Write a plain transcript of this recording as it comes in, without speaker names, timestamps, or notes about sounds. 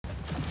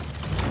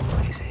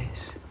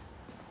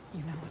You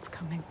know what's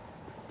coming.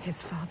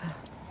 His father.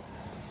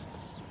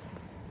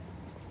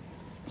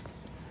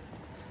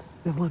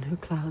 The one who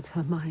clouds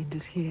her mind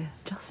is here,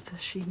 just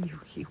as she knew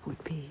he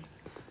would be.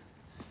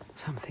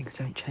 Some things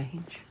don't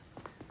change.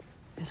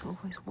 There's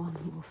always one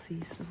who will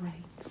seize the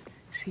reins,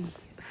 see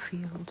a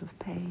field of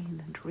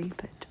pain and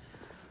reap it.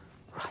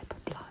 Ripe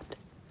blood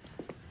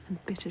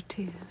and bitter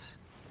tears.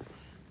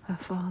 Her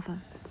father.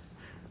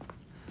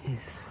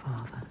 His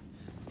father.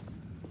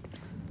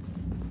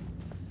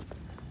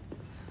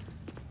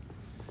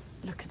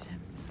 Look at him.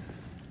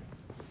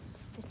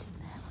 Sitting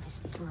there on his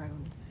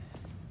throne,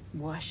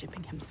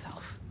 worshipping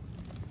himself.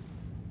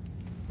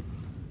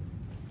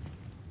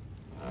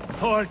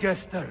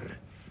 Thorgester,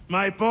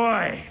 my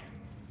boy!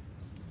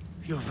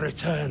 You've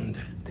returned.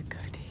 The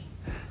goatee.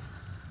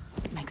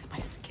 It makes my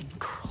skin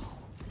crawl.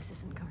 This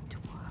isn't going to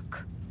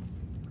work.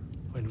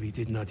 When we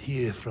did not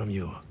hear from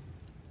you,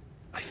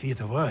 I fear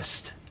the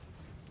worst.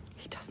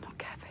 He does not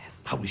care for his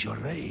son. How was your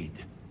raid?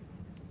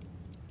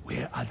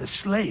 Where are the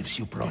slaves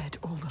you brought? Dead,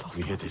 all the lost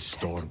We hit ones a dead.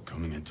 storm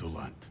coming into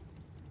land.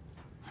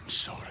 I'm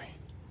sorry.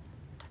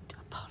 Don't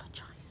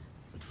apologize.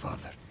 But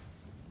Father,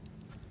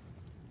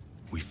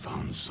 we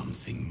found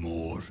something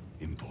more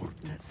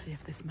important. Let's see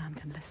if this man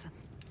can listen.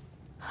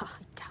 I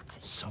doubt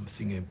it.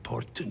 Something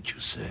important, you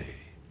say?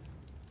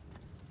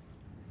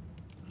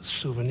 A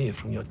souvenir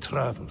from your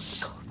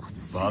travels. Calls us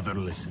a Father,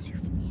 souvenir.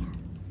 listen.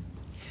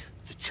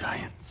 The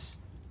giants,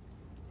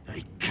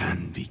 they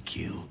can be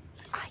killed.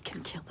 I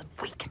can kill them.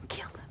 We can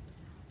kill them.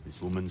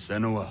 This woman,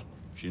 Senua,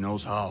 she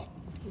knows how.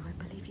 He won't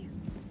believe you.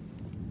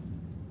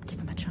 Give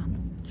him a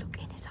chance. Look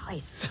in his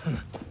eyes.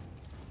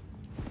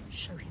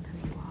 Show him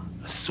who you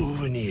are. A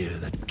souvenir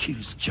that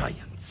kills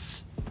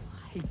giants.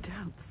 He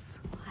doubts.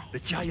 Why? The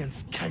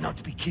giants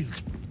cannot be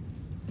killed.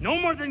 No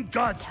more than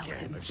gods Tell can.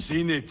 him. I've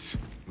seen it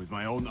with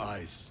my own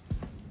eyes.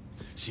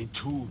 Seen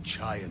two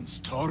giants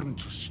torn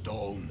to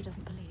stone. He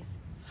doesn't believe.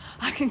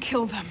 I can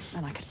kill them.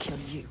 And I could kill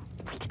you.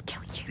 We could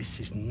kill you. This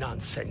is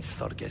nonsense,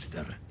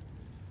 Thorgester.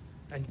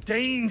 And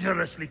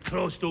dangerously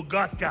close to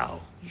Gothgau.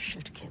 You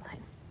should kill him.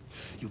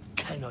 You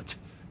cannot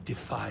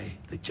defy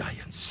the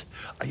giants.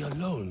 I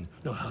alone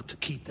know how to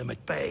keep them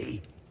at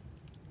bay.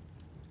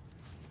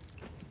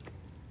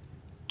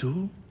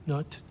 Do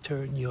not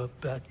turn your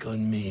back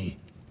on me.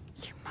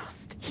 You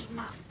must. He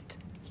must.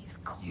 He is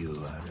caused You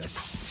so are much a pain.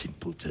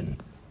 simpleton.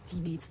 He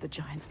needs the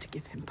giants to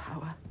give him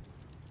power.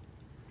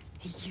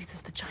 He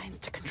uses the giants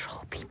to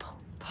control people.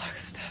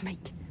 Thorgester, Make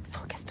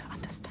Thorgester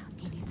understand.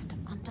 He needs to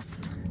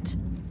understand.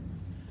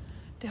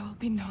 there will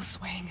be no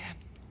swaying him.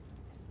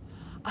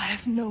 I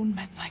have known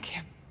men like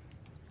him.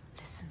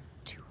 Listen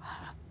to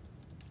her.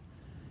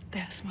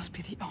 Theirs must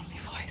be the only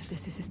voice.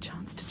 This is his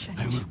chance to change.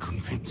 I will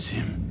convince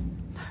him.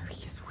 No,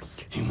 he is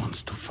weak. He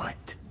wants to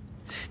fight.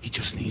 He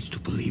just needs to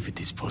believe it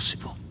is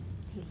possible.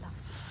 He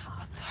loves his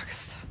father. But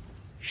Thorgester,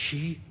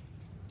 She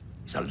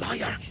is a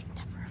liar. You should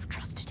never have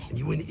trusted him. And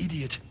you an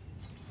idiot.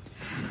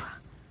 Senua,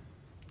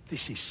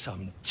 This is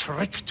some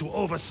trick to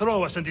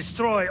overthrow us and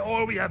destroy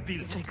all we have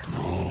built. stay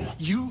calm.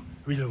 You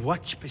will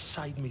watch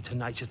beside me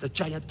tonight as the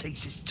giant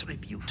takes his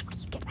tribute.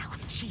 You get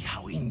out. See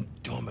how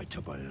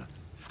indomitable,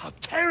 how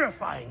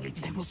terrifying it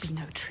There will is. be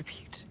no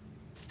tribute.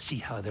 See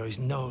how there is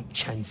no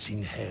chance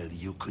in hell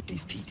you could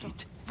defeat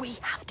it. We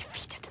have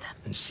defeated them.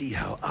 And see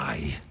how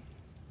I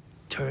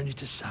turn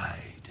it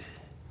aside.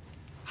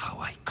 How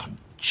I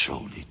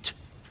control it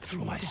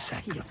through my Death,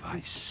 he is weak.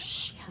 sacrifice.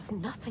 She has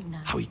nothing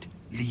now. How it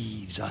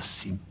leaves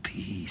us in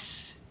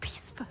peace.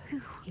 Peace for who?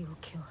 He will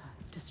kill her,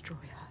 destroy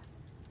her.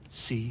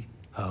 See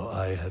how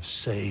I have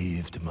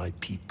saved my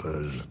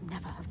people.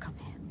 Never have come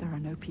here. There are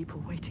no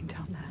people waiting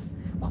down there.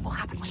 What will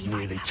happen It's when he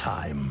nearly finds out?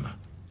 time.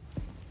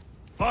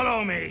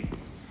 Follow me!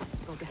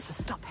 Thorgester,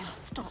 stop him.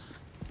 Stop.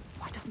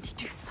 Why doesn't he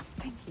do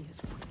something? He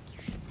is weak.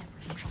 You should never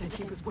have trusted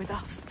him. He was with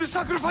us. The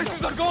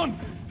sacrifices are gone!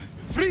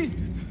 Free!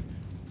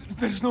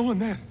 There's no one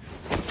there.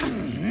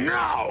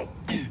 Now!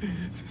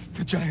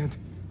 The giant.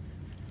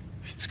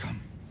 It's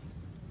come.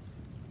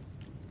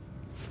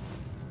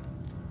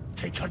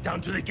 Take her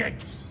down to the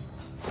gate.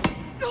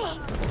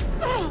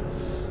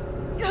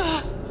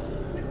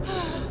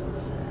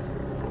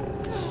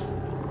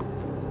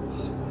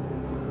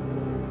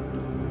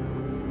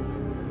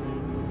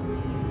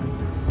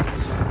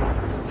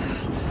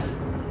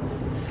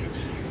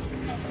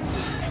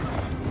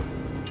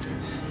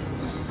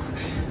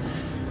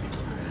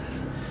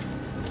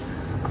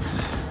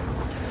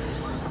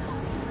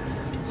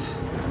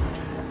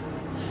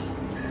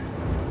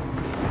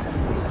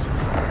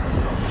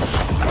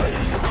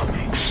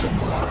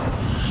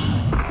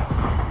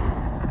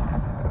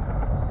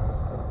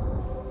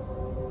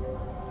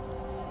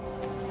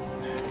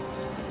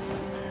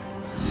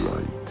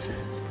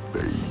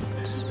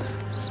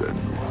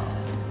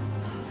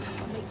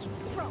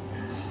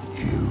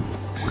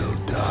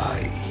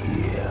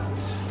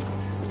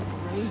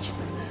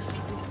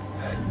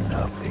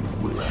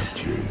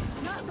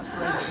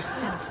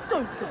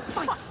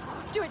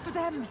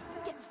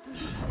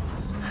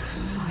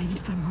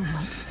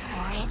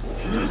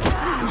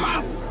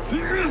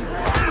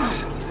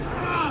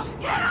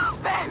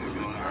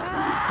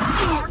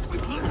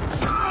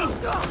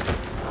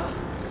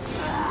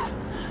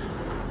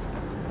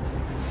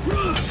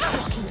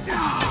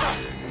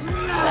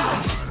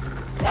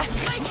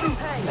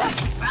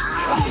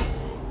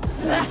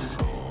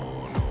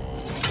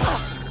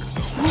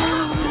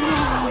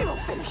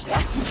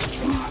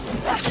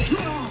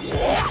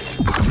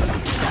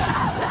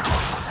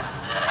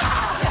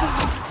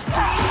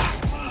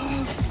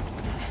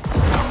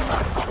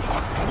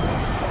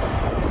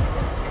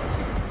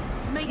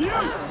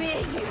 don't fear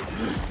you.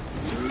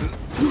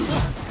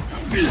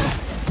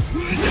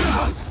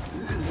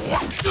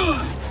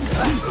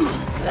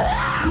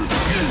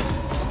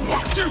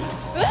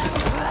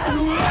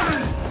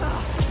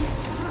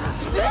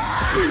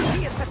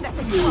 He is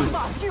pathetic. You are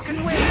fast. You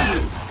can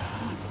win.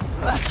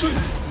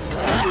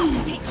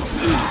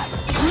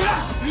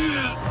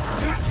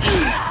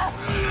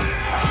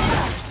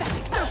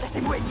 Pathetic. Don't let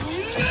him win.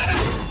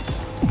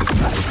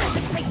 Let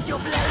him taste your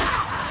blade.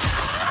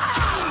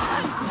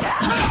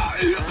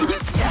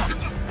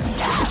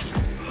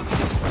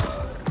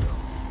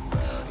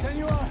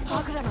 Senor,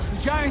 the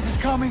giant is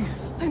coming.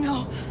 I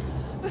know.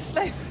 The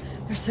slaves.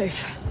 You're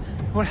safe.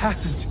 What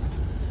happened?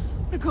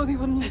 The Godi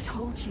wouldn't I listen.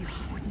 told you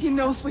he wouldn't. He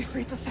knows we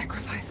freed the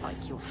sacrifices.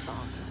 Like your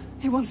father.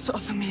 He wants to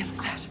offer me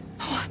instead.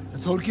 What? The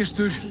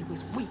Þorgestur? He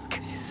was weak.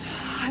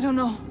 I don't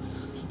know.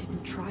 He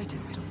didn't try to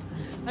stop them.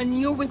 I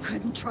knew we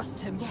couldn't trust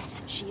him.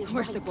 Yes, she is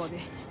Where's right. the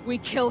body? We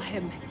kill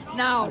him.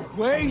 Now.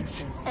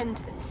 Wait! End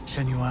this.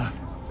 Senor,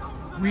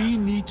 we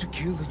need to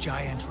kill the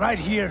giant right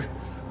here,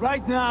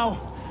 right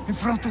now, in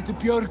front of the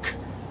Björk.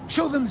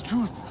 Show them the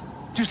truth,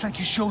 just like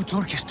you showed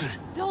Þorgestur.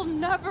 They'll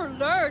never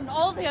learn.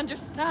 All they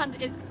understand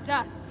is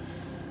death.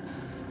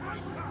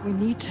 We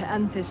need to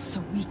end this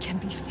so we can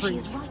be free. She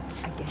is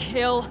right again.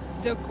 Kill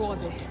the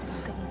Godi.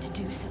 I'm going to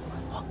do so.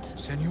 What?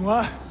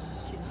 Senor?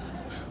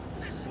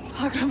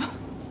 Fagram.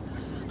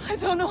 I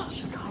don't know.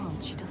 She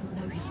can't. She doesn't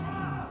know his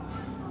name.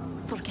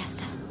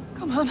 Thorgesta.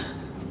 Come on.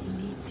 He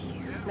needs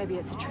you. Maybe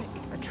it's a trick.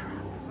 A trap.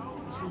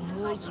 To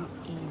lure you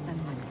in and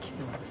then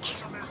kill us.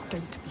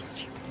 Don't be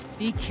stupid.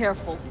 Be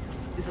careful.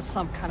 This is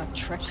some kind of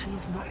trick. She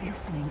is not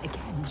listening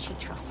again. She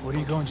trusts. What are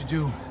you going to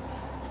do?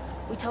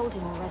 We told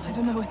him already. I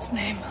don't know its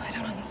name. I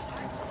don't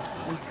understand.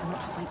 We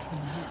cannot fight him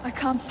now. I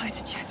can't fight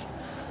it yet.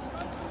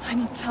 I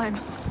need time. We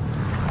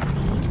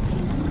need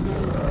his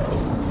name.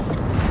 Just name.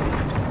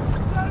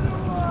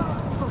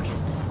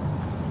 Thorgesta.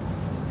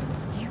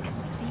 You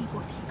can see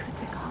what he could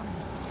become.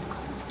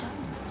 Others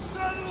don't.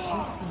 She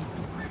sees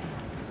the warrior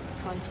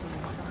fighting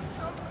inside.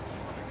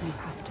 You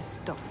have to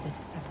stop this,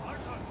 Seven.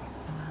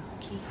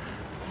 Keep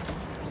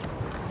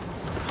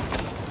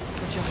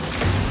the job.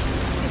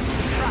 It's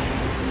a trap.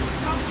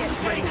 Get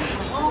ready.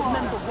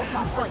 Remember what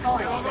you fight for.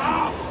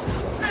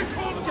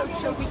 Don't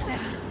show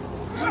weakness.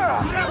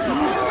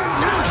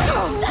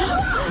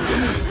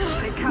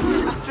 They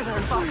captured Astrida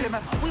and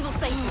Fargrimmer. We will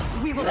save you.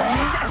 We will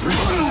protect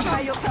everyone.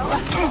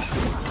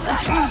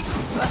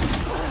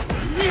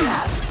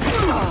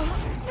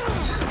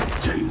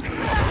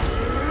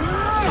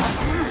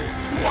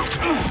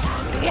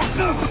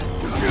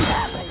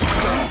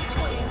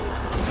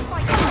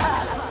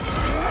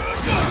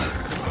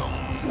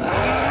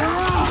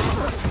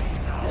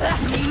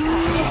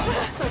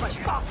 Prepare so much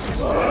faster.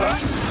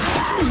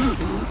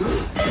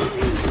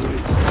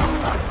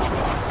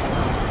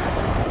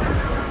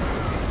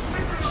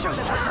 Show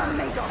them what I'm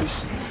made of.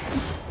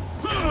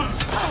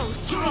 So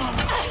strong.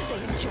 They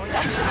enjoy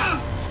that.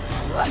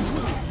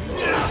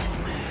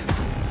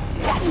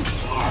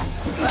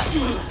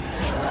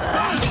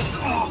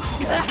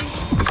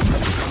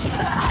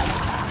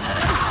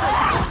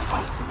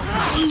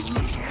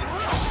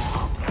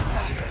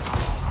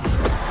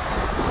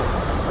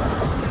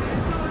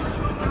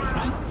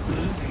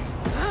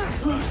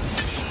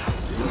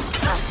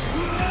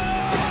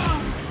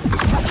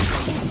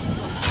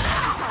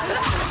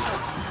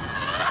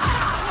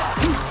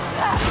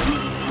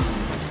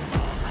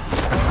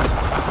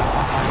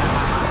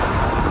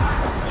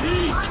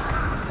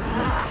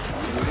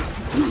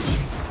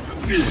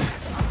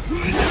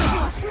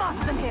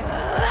 Smarter than him.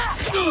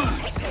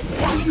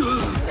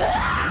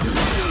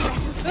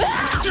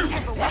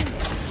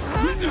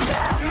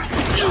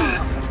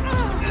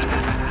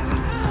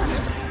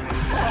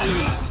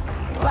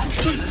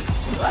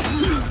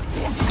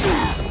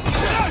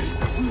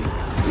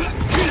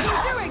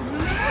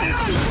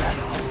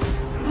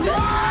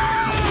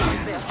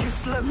 They are too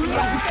slow for me.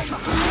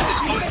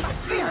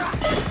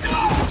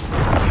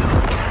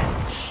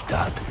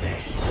 Stop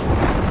this.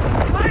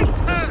 Fight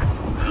her!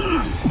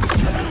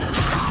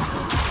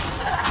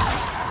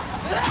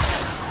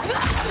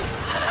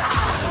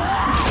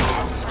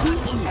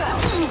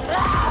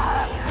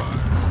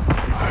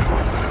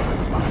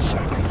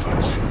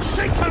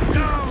 Take her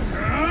down!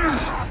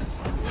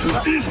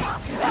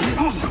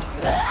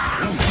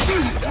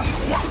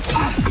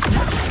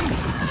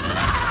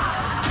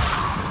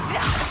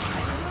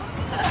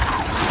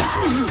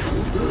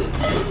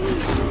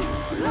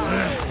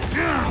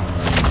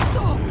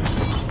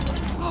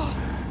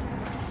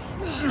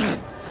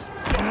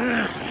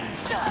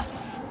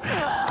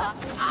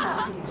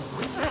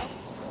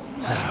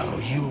 Now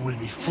you will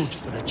be food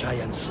for the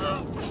giants,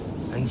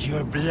 and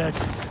your blood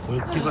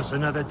will give us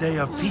another day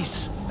of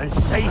peace and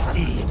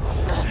safety.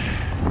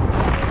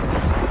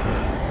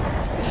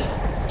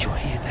 You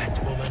hear that,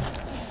 woman?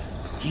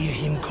 Hear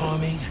him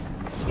coming?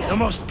 The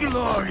most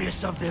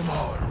glorious of them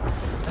all.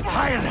 The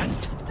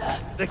tyrant.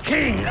 The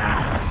king.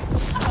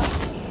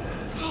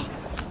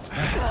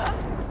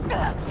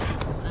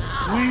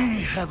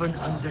 We have an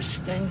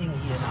understanding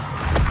here.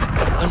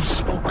 An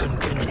unspoken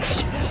connection.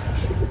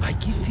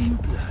 dripping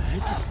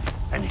blood,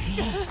 and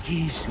he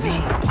gives me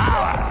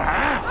power,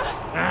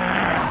 huh?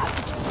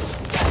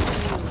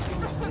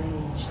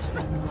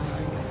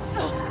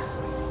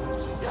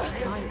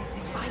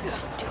 Fight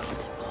to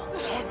it for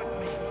him.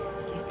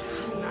 Get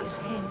free of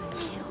him and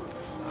kill.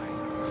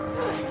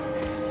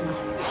 It's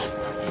not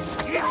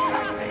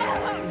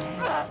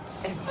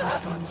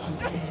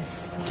everything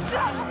is.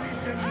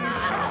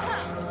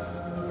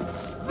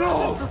 No!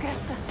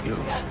 Augusta. You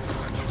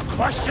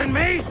question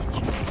me?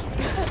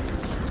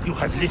 You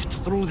have lived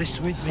through this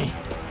with me,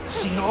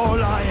 seen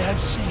all I have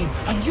seen,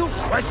 and you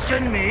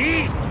question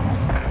me?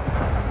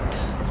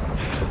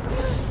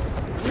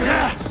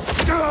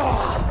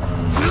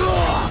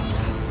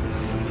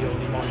 I'm the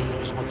only one who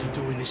knows what to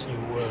do in this new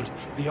world.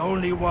 The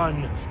only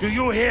one. Do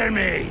you hear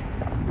me?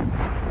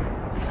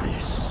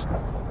 This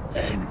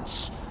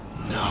ends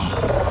now.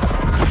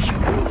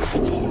 You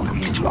fall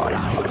into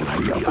line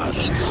like the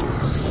others,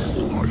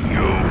 or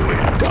you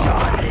will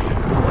die.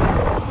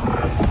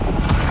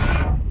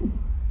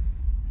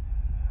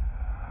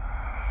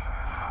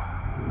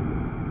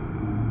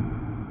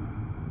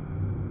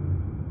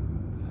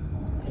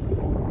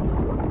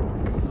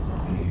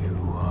 You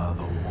are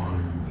the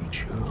one we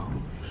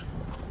chose.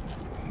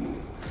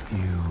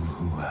 You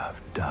who have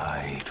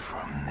died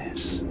from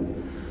this,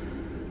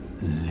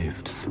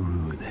 lived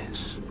through this.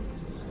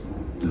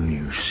 Do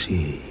you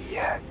see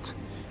yet?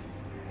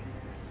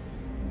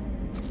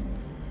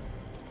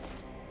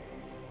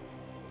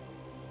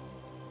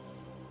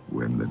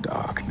 When the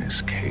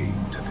darkness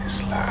came to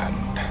this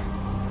land,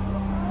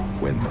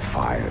 when the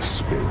fire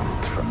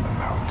spilled from the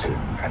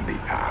mountain and the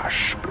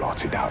ash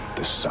blotted out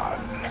the sun,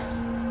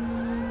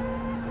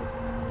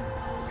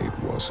 it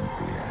wasn't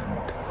the end.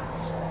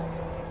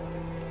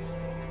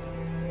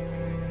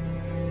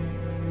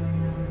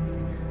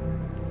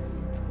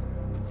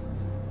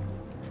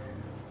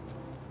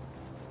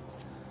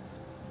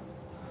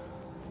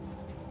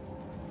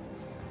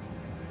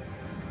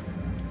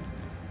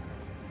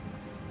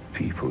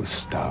 People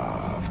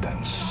starved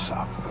and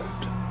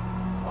suffered.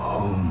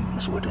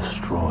 Homes were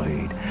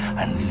destroyed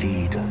and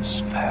leaders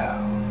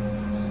fell.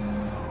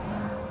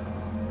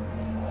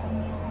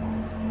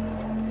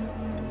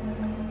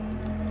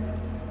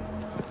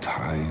 The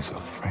ties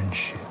of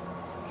friendship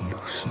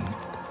loosened,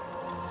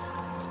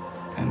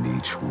 and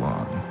each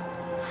one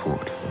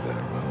fought for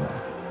their own.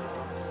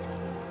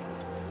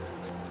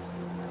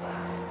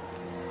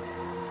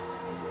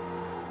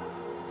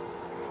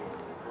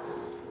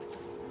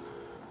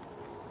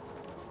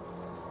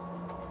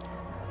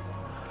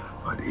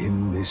 But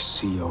in this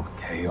sea of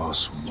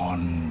chaos,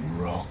 one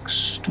rock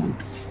stood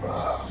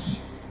firm.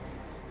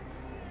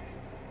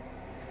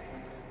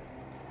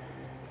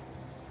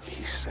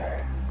 He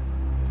said,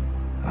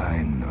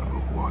 I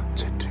know what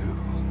to do.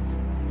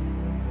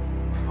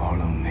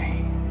 Follow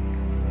me,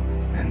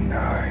 and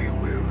I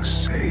will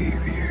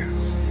save you.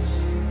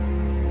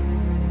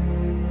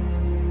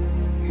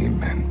 He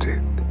meant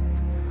it.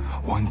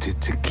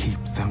 Wanted to keep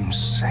them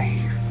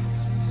safe.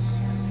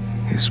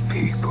 His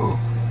people.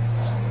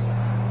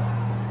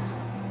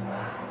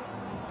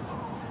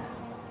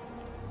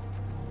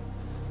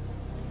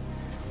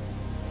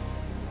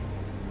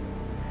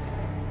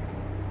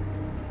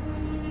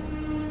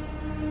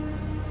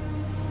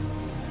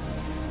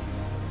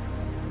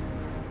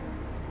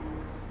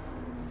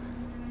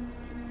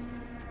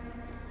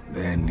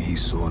 Then he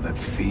saw that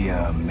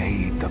fear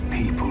made the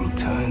people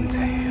turn to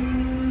him.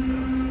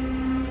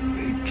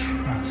 They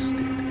trusted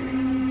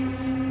him,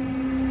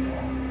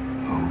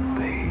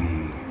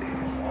 obeyed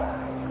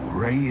him,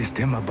 raised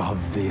him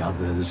above the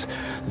others.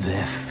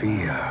 Their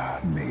fear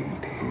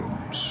made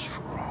him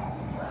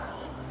strong.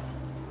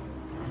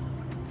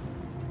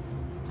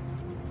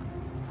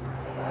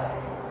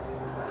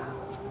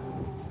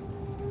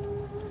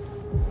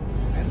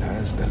 And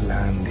as the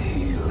land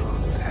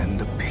healed and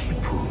the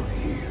people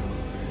healed,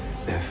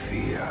 their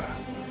fear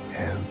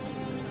ebbed,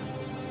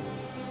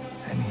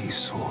 and he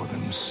saw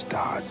them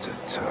start to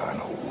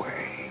turn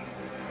away,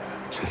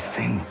 to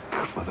think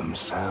for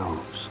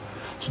themselves,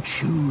 to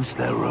choose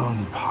their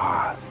own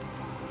path.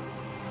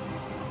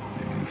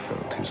 And he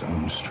felt his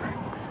own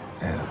strength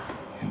ebb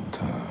in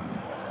turn.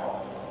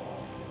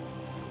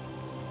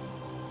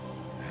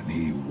 And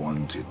he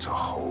wanted to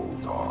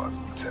hold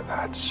on to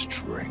that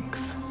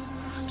strength,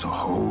 to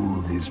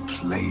hold his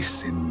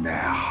place in their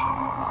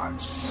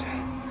hearts,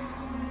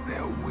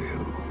 their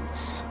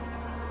wills.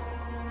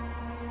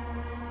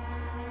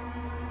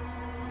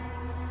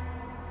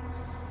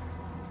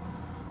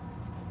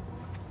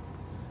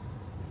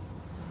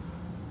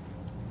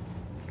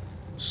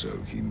 So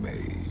he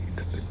made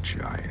the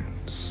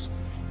giants,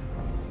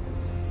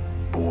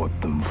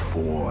 brought them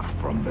forth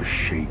from the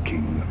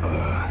shaking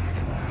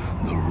earth,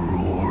 the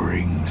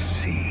roaring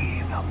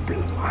sea, the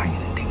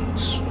blinding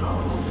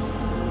snow,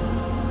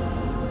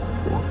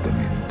 brought them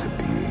into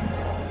being.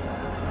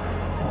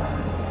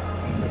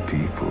 And the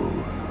people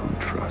who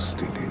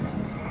trusted him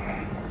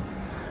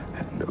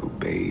and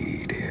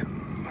obeyed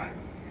him,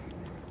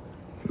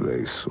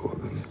 they saw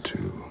them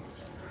too,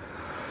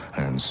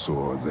 and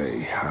saw they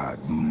had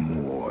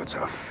more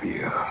to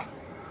fear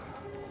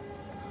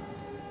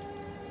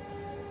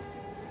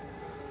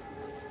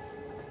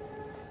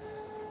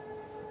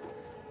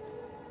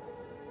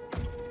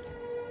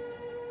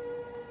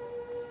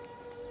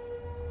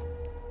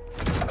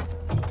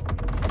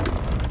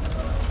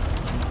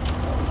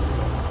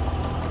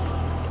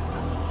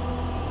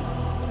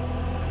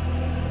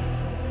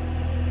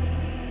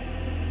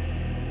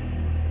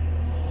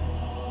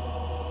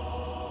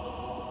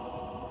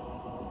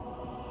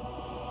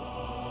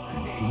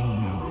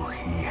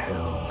he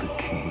held the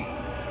key.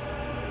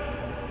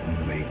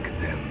 Make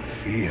them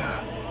fear.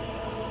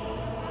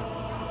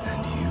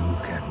 And you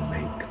can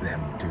make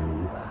them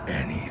do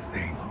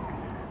anything.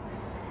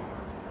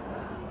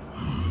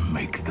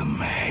 Make them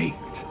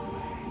hate.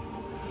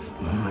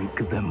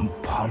 Make them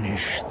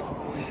punish the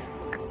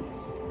weak.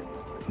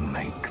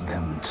 Make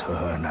them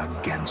turn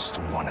against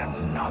one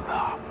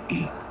another,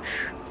 each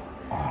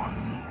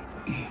on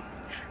each.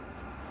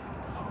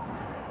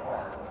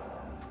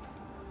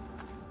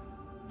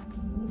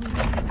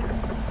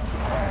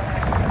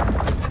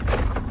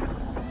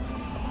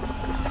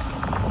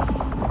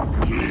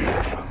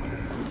 Here!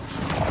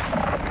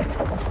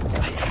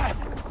 I have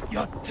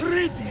your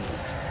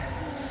tribute!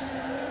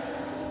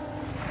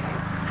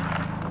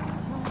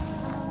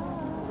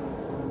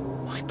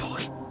 My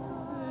boy.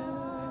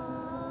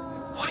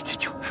 Why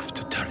did you have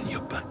to turn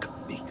your back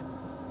on me?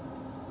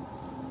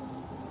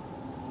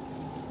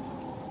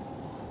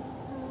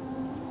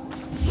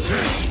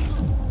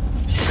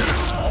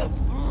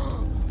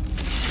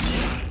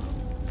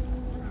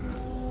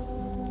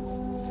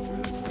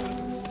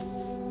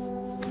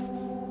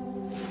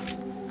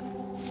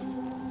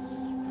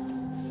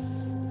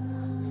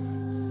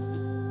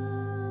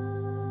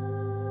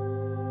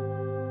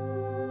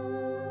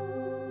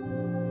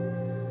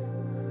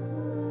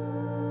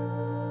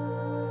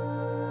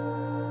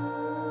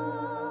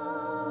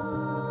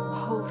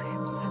 Hold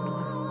him,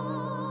 Senua.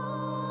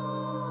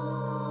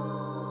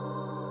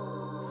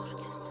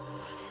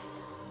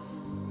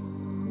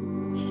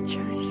 He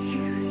chose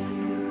you,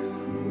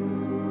 Senua.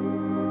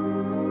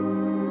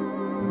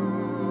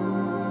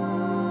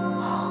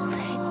 Hold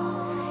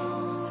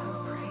him. So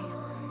brave.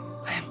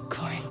 I'm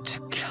going to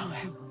kill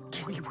him.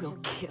 We will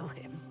kill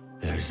him.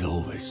 There is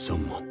always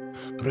someone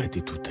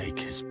ready to take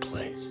his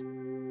place.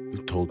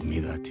 You told me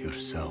that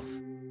yourself.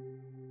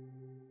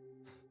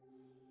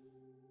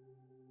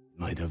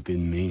 Might have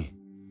been me,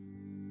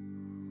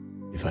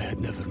 if I had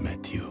never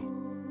met you.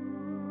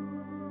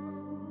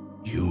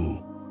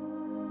 You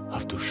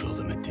have to show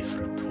them a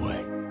different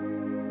way.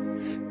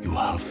 You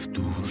have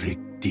to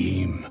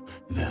redeem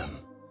them.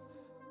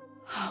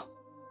 How?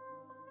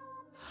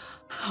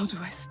 How do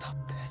I stop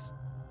this?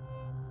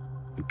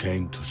 You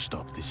came to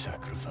stop the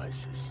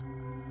sacrifices.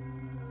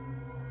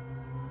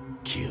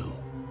 Kill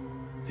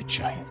the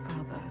giant.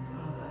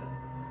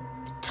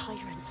 The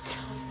tyrant.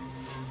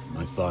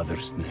 My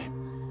father's name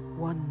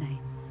One name.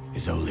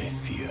 is only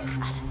fear.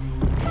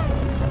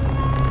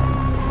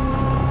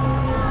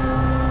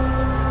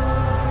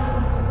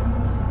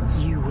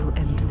 You will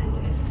end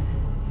this.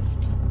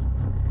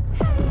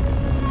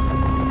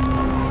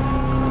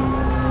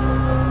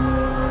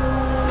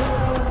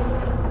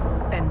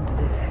 End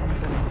this,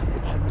 Senua.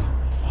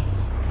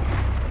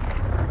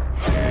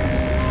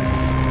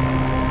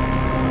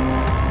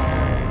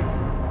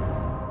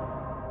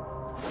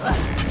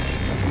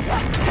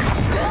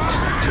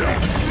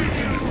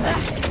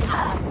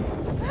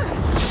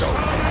 So,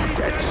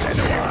 get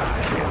Senua,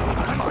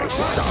 my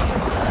son.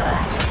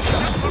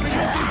 Just for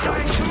you to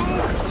die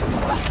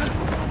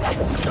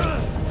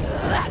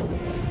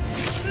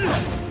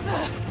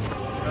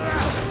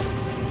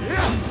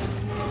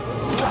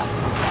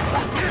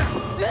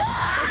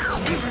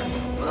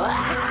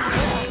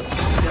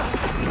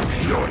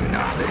You're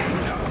nothing.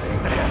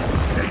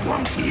 They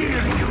won't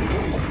hear you.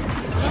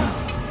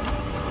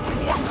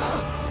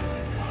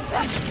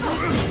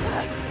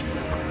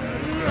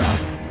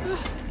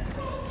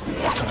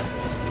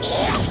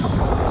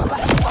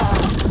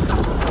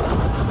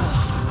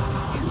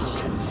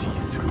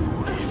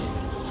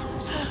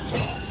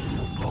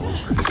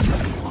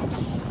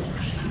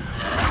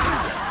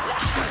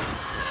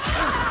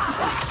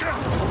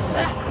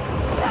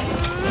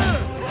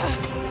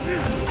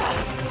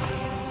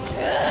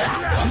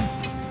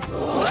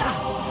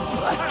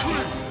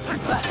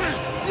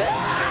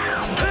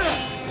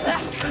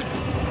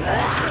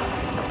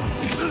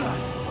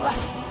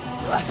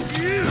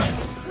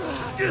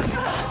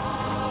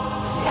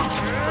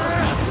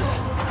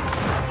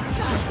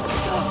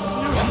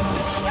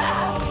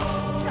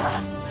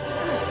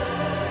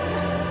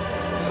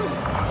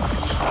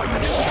 Are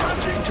you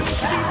starting to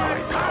see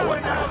my power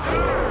now?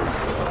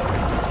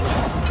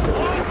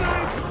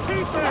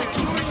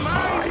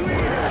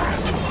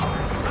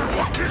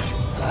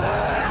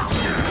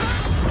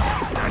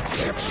 I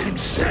kept him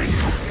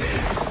safe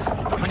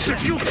until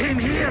you came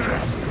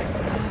here.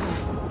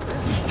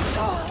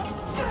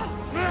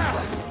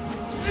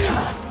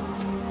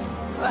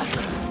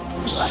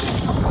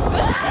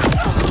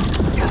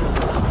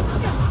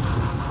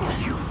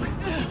 You can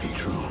see the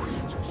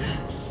truth.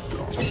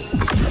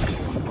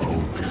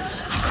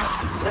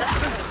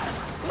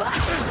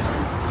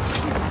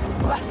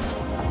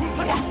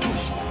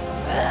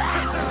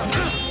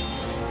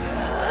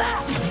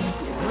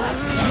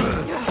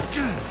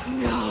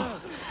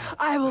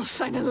 I will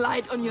shine a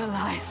light on your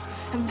lies,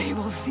 and they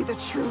will see the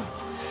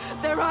truth.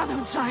 There are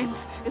no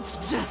giants, it's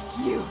just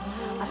you,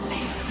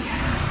 Aletheia.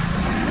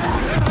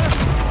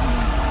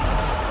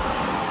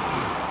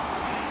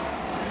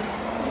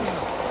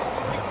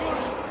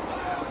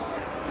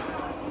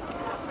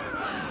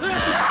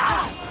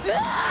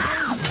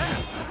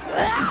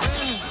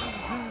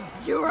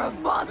 You're a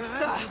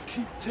monster!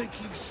 Keep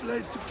taking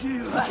slaves to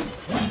kill.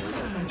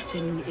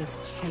 Something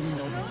is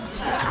changing.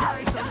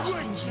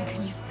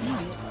 Can you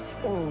feel it?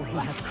 All he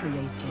has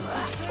created.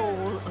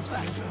 All of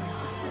his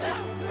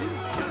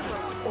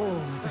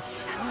all the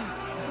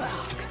shadows.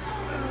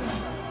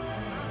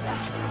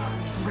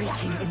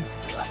 Breaking into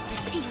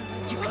pieces.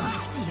 You can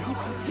see it.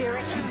 Hear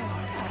it.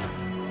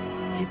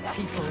 His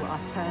people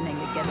are turning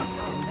against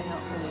him. They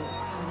are all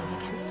turning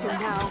against him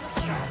now.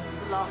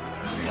 Just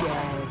lost.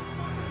 Scared.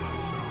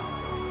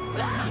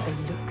 They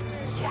look to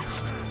you.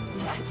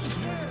 Look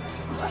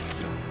at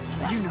you.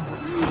 You know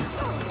what to do.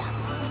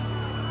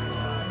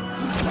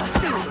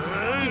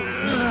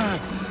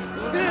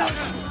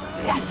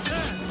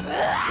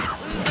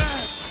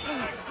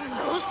 I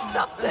will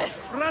stop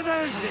this!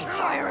 Brothers!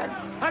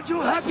 Tyrant! Aren't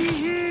you happy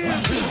here?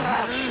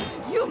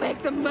 You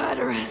make them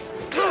murderous!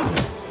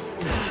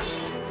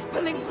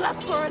 Spilling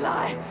blood for a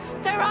lie!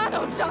 There are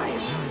no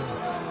giants!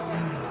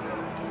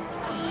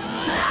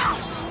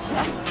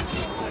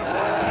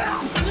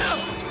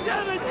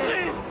 Damn it,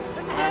 please!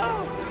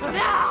 Ends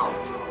now!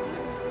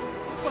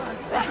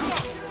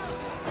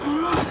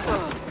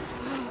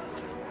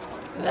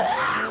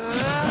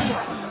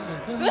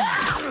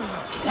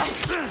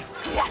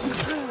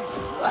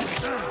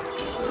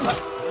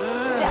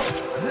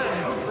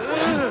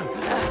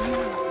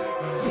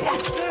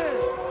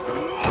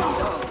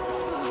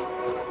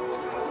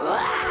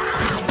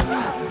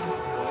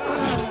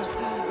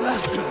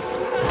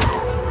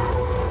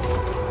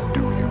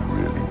 Do you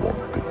really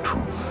want the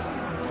truth?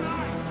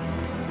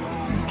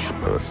 Each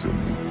person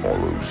who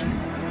follows you,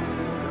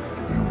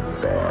 you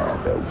bear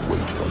their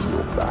weight on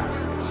your back.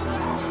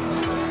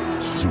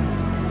 Soon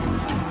you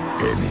will do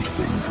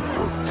anything to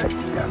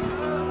protect them,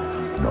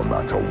 no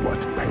matter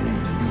what pain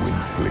you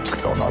inflict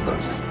on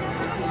others.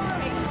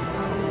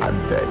 And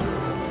then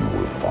you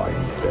will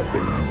find their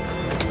belief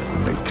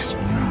makes you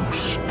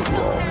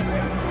strong.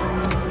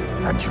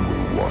 And you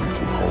will want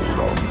to hold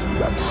on to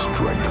that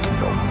strength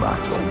no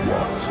matter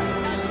what.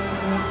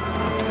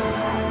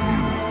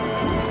 You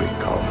will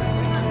become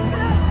me.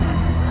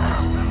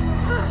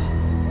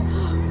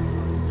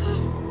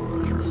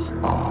 You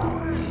are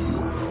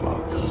your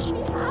father's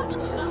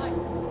daughter.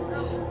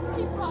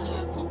 He brought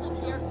your people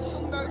here to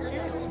murder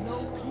them. No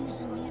peace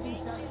in meeting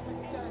death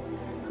with death.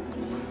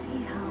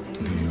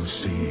 Do you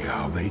see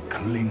how they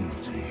cling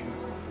to you,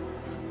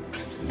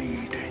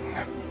 pleading?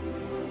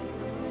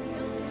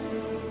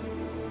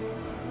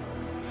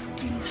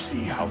 Do you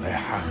see how their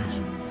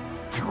hands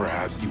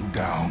drag you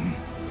down?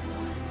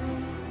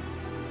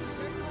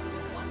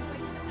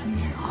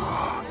 You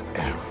are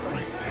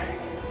everything.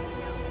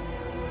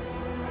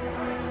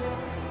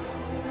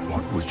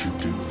 What would you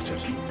do to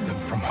keep them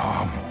from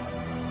harm?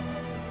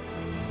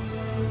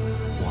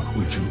 What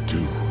would you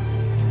do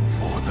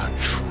for the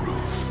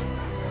truth?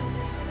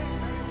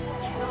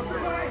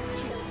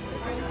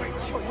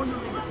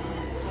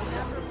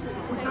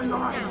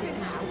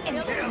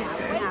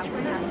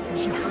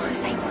 She has to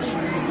say what she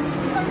has to say.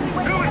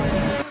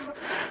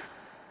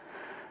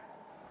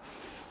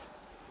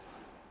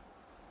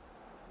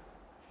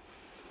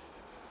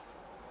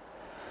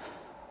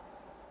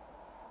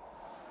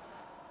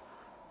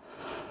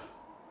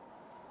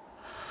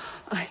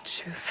 I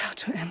choose how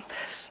to end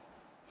this.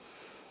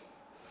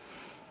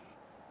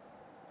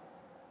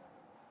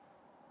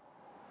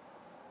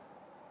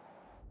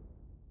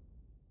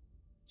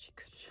 She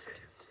couldn't just do it.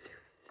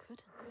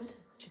 Couldn't.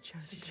 She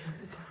chose a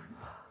different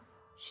path.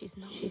 She's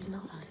not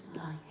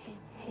like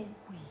him.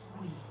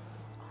 We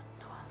are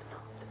not a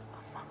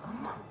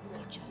monster.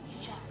 You chose a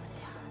different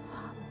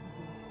path.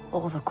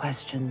 All the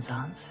questions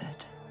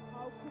answered.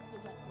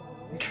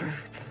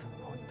 Truth,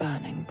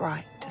 burning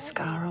bright to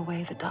scour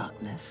away the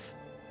darkness.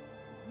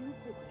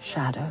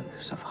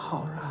 Shadows of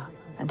horror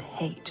and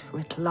hate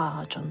writ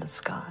large on the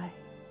sky.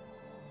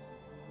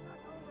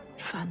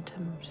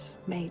 Phantoms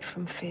made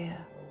from fear.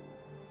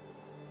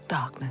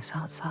 Darkness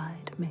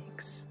outside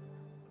makes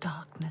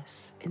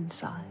darkness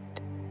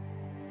inside.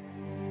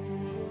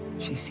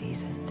 She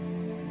sees it.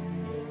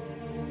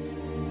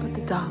 But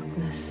the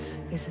darkness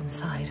is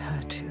inside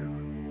her too.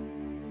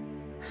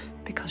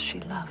 Because she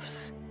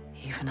loves,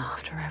 even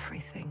after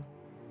everything.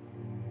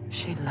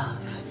 She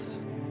loves.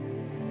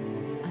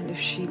 And if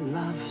she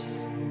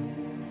loves,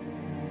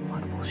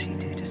 what will she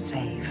do to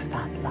save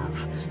that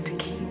love, to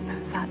keep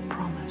that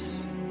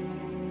promise?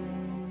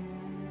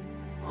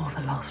 All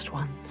the lost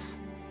ones,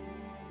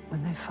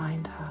 when they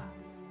find her,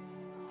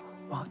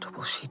 what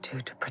will she do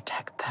to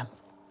protect them?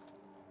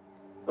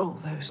 All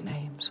those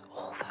names,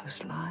 all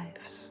those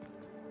lives.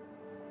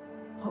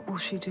 What will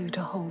she do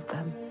to hold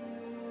them?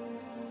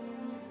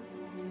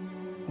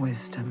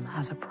 Wisdom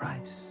has a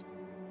price.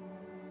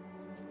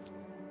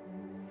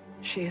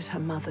 She is her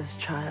mother's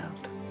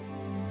child.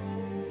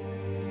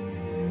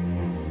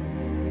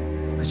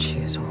 But she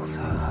is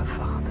also her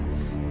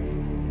father's.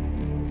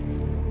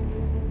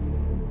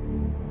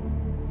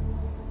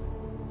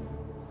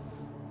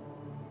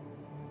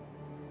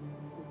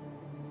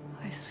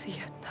 I see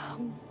it now.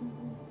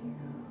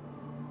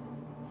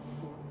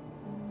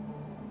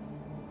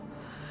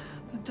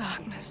 The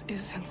darkness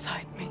is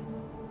inside me.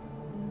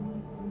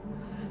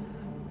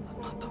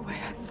 But not the way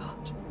I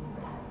thought.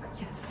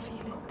 Yes,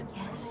 feel it.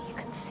 Yes, you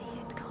can see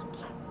it, can't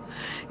you?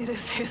 It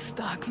is his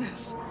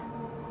darkness.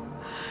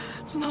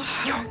 Not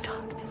hers. Your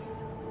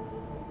darkness.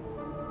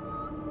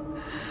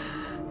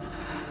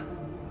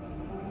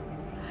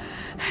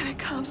 And it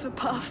carves a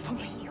path for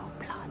me. In your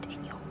blood,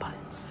 in your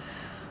bones.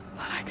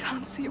 But I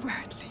can't see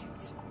where it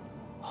leads.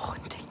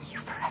 Haunting you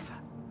forever.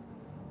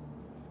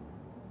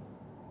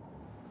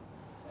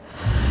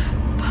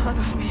 Part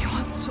of me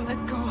wants to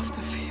let go of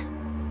the fear.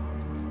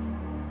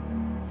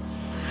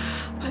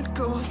 Let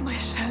go of my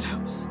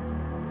shadows.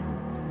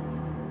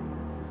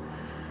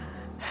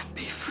 And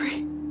be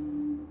free.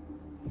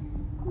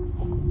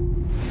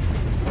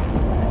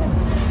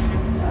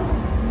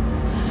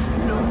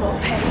 No more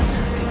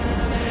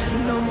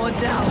pain. No more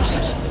doubt.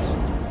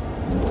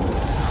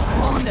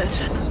 Honored.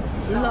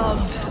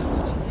 Loved.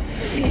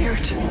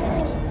 Feared.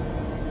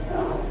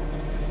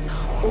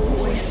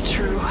 Always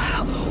true.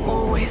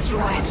 Always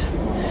right.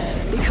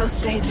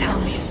 Because they tell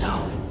me so.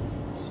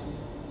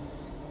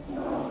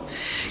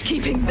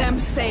 Keeping them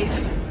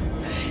safe.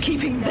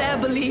 Keeping their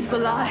belief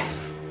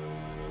alive.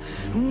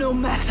 No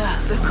matter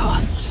the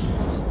cost.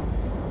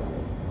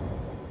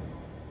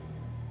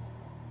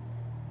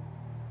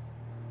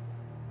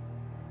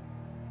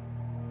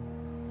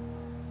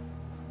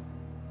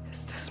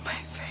 Is this my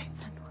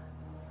fate?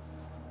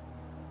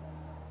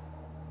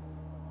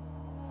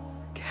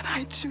 Can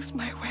I choose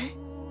my way?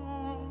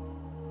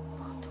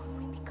 What will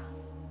we become?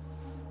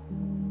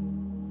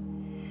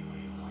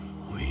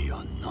 We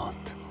are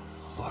not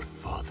our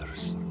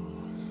fathers.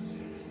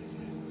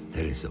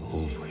 There is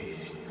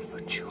always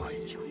a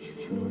choice.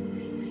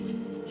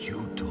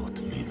 You taught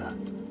me that.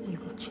 We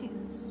will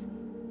choose.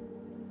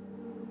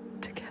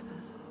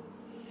 Together.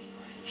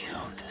 You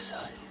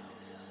decide.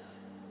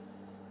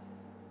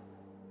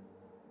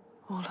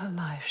 All her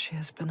life she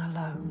has been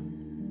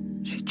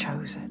alone. She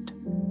chose it.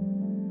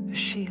 A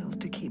shield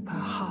to keep her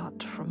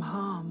heart from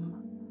harm.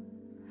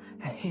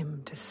 A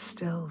hymn to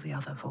still the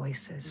other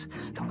voices,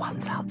 the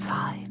ones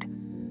outside.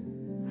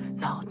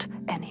 Not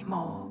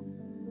anymore.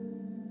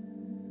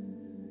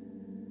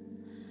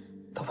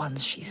 The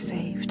ones she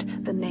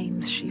saved, the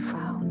names she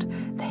found,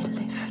 they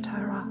lift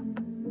her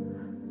up.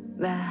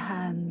 Their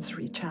hands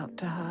reach out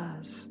to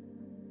hers.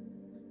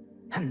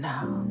 And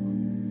now,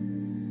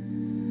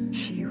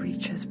 she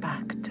reaches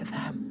back to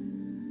them.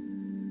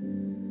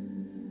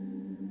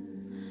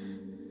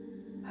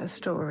 Her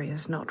story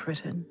is not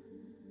written.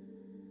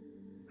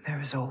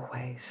 There is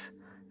always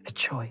a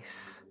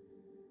choice.